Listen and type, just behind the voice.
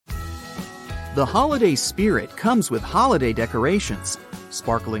The holiday spirit comes with holiday decorations.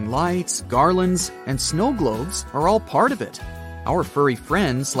 Sparkling lights, garlands, and snow globes are all part of it. Our furry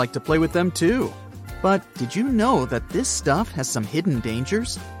friends like to play with them too. But did you know that this stuff has some hidden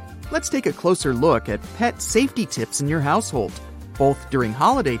dangers? Let's take a closer look at pet safety tips in your household, both during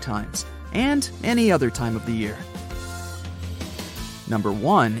holiday times and any other time of the year. Number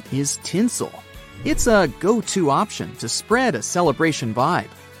 1 is tinsel. It's a go-to option to spread a celebration vibe.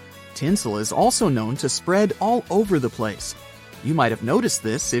 Tinsel is also known to spread all over the place. You might have noticed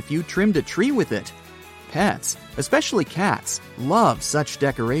this if you trimmed a tree with it. Pets, especially cats, love such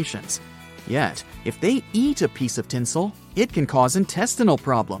decorations. Yet, if they eat a piece of tinsel, it can cause intestinal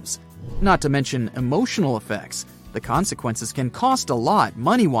problems. Not to mention emotional effects. The consequences can cost a lot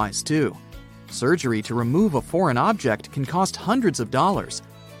money-wise too. Surgery to remove a foreign object can cost hundreds of dollars.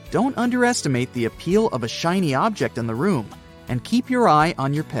 Don't underestimate the appeal of a shiny object in the room, and keep your eye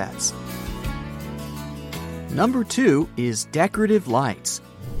on your pets. Number 2 is decorative lights.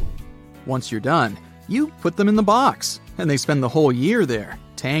 Once you're done, you put them in the box, and they spend the whole year there,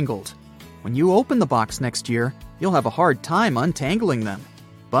 tangled. When you open the box next year, you'll have a hard time untangling them.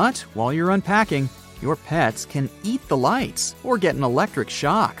 But while you're unpacking, your pets can eat the lights or get an electric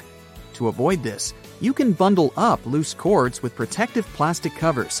shock. To avoid this, you can bundle up loose cords with protective plastic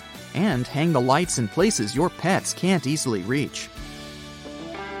covers and hang the lights in places your pets can't easily reach.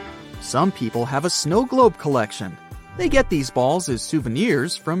 Some people have a snow globe collection. They get these balls as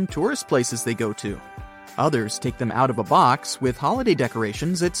souvenirs from tourist places they go to. Others take them out of a box with holiday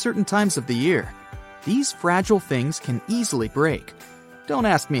decorations at certain times of the year. These fragile things can easily break. Don't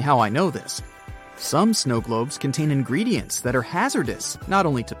ask me how I know this. Some snow globes contain ingredients that are hazardous not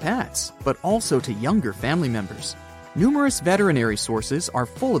only to pets, but also to younger family members. Numerous veterinary sources are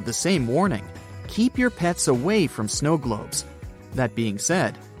full of the same warning. Keep your pets away from snow globes. That being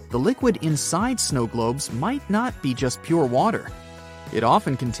said, the liquid inside snow globes might not be just pure water. It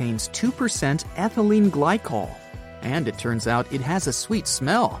often contains 2% ethylene glycol, and it turns out it has a sweet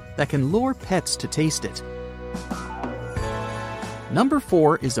smell that can lure pets to taste it. Number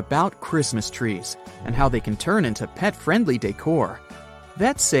 4 is about Christmas trees and how they can turn into pet-friendly decor.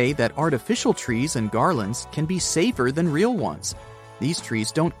 Vets say that artificial trees and garlands can be safer than real ones. These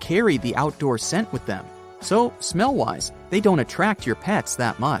trees don't carry the outdoor scent with them, so smell-wise, they don't attract your pets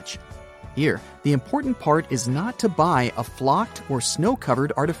that much. Here, the important part is not to buy a flocked or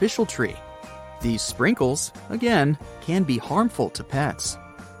snow-covered artificial tree. These sprinkles, again, can be harmful to pets.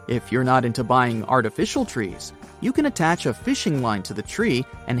 If you're not into buying artificial trees, you can attach a fishing line to the tree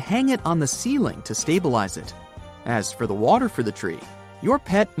and hang it on the ceiling to stabilize it. As for the water for the tree, your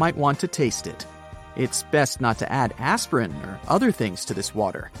pet might want to taste it. It's best not to add aspirin or other things to this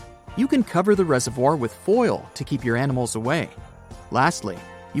water. You can cover the reservoir with foil to keep your animals away. Lastly,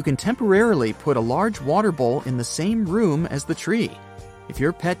 you can temporarily put a large water bowl in the same room as the tree. If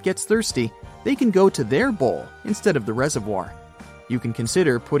your pet gets thirsty, they can go to their bowl instead of the reservoir. You can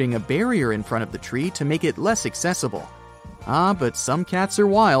consider putting a barrier in front of the tree to make it less accessible. But some cats are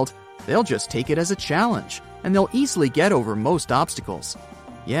wild. They'll just take it as a challenge, and they'll easily get over most obstacles.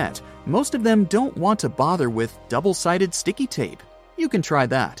 Yet, most of them don't want to bother with double-sided sticky tape. You can try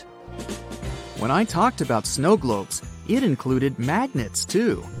that. When I talked about snow globes, it included magnets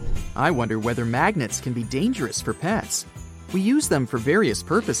too. I wonder whether magnets can be dangerous for pets. We use them for various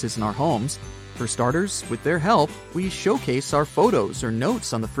purposes in our homes. For starters, with their help, we showcase our photos or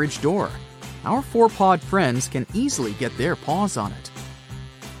notes on the fridge door. Our four-pawed friends can easily get their paws on it.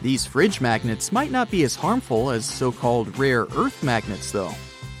 These fridge magnets might not be as harmful as so-called rare earth magnets, though.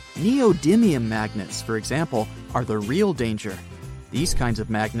 Neodymium magnets, for example, are the real danger. These kinds of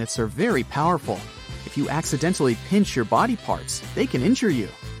magnets are very powerful. If you accidentally pinch your body parts, they can injure you.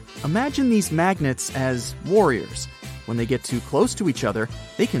 Imagine these magnets as warriors. When they get too close to each other,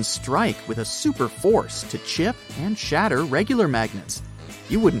 they can strike with a super force to chip and shatter regular magnets.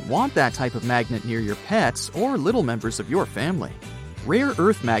 You wouldn't want that type of magnet near your pets or little members of your family. Rare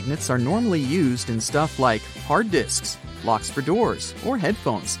earth magnets are normally used in stuff like hard disks, locks for doors, or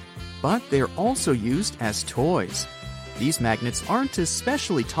headphones, but they're also used as toys. These magnets aren't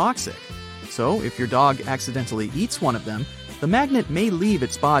especially toxic, so if your dog accidentally eats one of them, the magnet may leave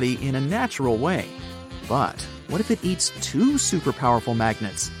its body in a natural way. But what if it eats two super powerful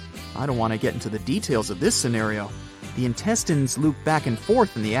magnets? I don't want to get into the details of this scenario. The intestines loop back and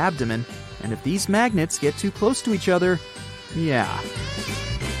forth in the abdomen, and if these magnets get too close to each other, yeah.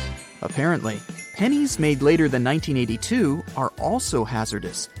 Apparently, pennies made later than 1982 are also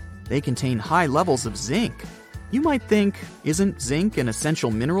hazardous. They contain high levels of zinc. You might think, isn't zinc an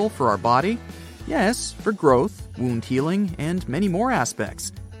essential mineral for our body? Yes, for growth, wound healing, and many more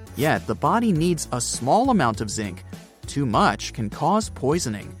aspects. Yet, the body needs a small amount of zinc. Too much can cause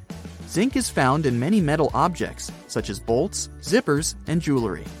poisoning. Zinc is found in many metal objects, such as bolts, zippers, and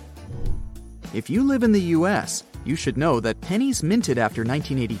jewelry. If you live in the US, you should know that pennies minted after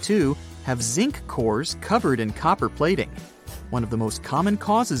 1982 have zinc cores covered in copper plating. One of the most common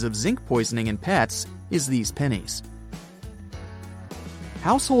causes of zinc poisoning in pets is these pennies.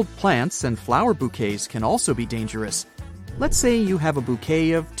 Household plants and flower bouquets can also be dangerous. Let's say you have a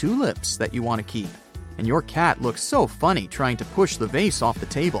bouquet of tulips that you want to keep, and your cat looks so funny trying to push the vase off the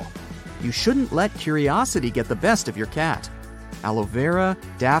table. You shouldn't let curiosity get the best of your cat. Aloe vera,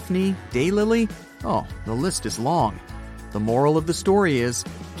 Daphne, daylily, oh, the list is long. The moral of the story is,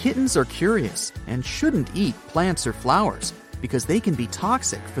 kittens are curious and shouldn't eat plants or flowers because they can be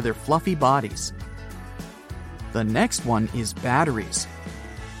toxic for their fluffy bodies. The next one is batteries.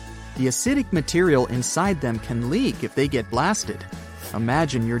 The acidic material inside them can leak if they get blasted.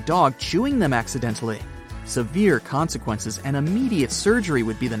 Imagine your dog chewing them accidentally. Severe consequences and immediate surgery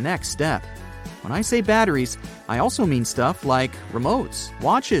would be the next step. When I say batteries, I also mean stuff like remotes,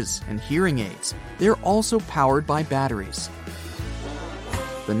 watches, and hearing aids. They're also powered by batteries.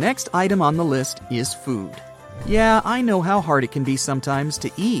 The next item on the list is food. Yeah, I know how hard it can be sometimes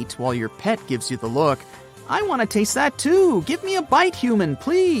to eat while your pet gives you the look. I want to taste that too. Give me a bite, human,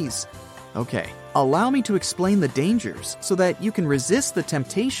 please. Okay, allow me to explain the dangers so that you can resist the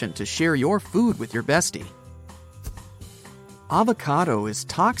temptation to share your food with your bestie. Avocado is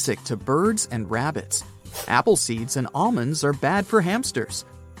toxic to birds and rabbits. Apple seeds and almonds are bad for hamsters.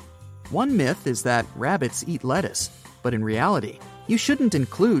 One myth is that rabbits eat lettuce, but in reality, you shouldn't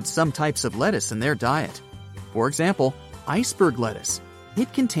include some types of lettuce in their diet. For example, iceberg lettuce.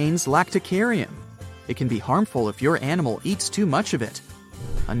 It contains lactocarium. It can be harmful if your animal eats too much of it.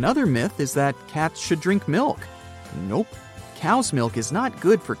 Another myth is that cats should drink milk. Nope. Cow's milk is not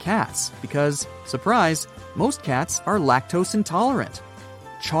good for cats because, surprise, most cats are lactose intolerant.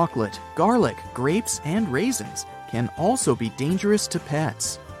 Chocolate, garlic, grapes, and raisins can also be dangerous to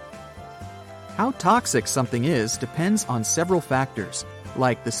pets. How toxic something is depends on several factors,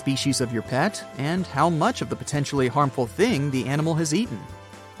 like the species of your pet and how much of the potentially harmful thing the animal has eaten.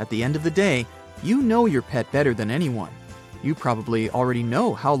 At the end of the day, you know your pet better than anyone. You probably already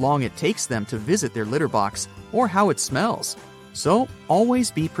know how long it takes them to visit their litter box or how it smells. So,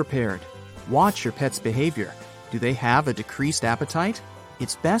 always be prepared. Watch your pet's behavior. Do they have a decreased appetite?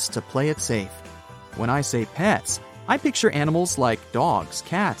 It's best to play it safe. When I say pets, I picture animals like dogs,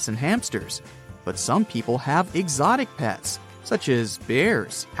 cats, and hamsters. But some people have exotic pets, such as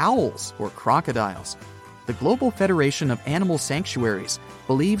bears, owls, or crocodiles. The Global Federation of Animal Sanctuaries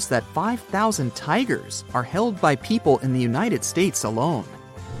believes that 5,000 tigers are held by people in the United States alone.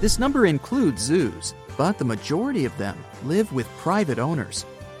 This number includes zoos, but the majority of them live with private owners.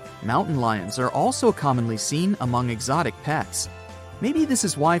 Mountain lions are also commonly seen among exotic pets. Maybe this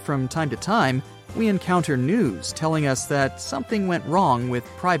is why from time to time, we encounter news telling us that something went wrong with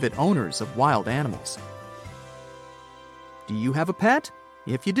private owners of wild animals. Do you have a pet?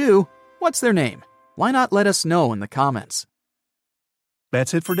 If you do, what's their name? Why not let us know in the comments?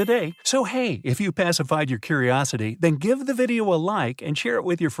 That's it for today. So hey, if you pacified your curiosity, then give the video a like and share it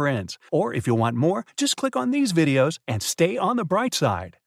with your friends. Or if you want more, just click on these videos and stay on the bright side.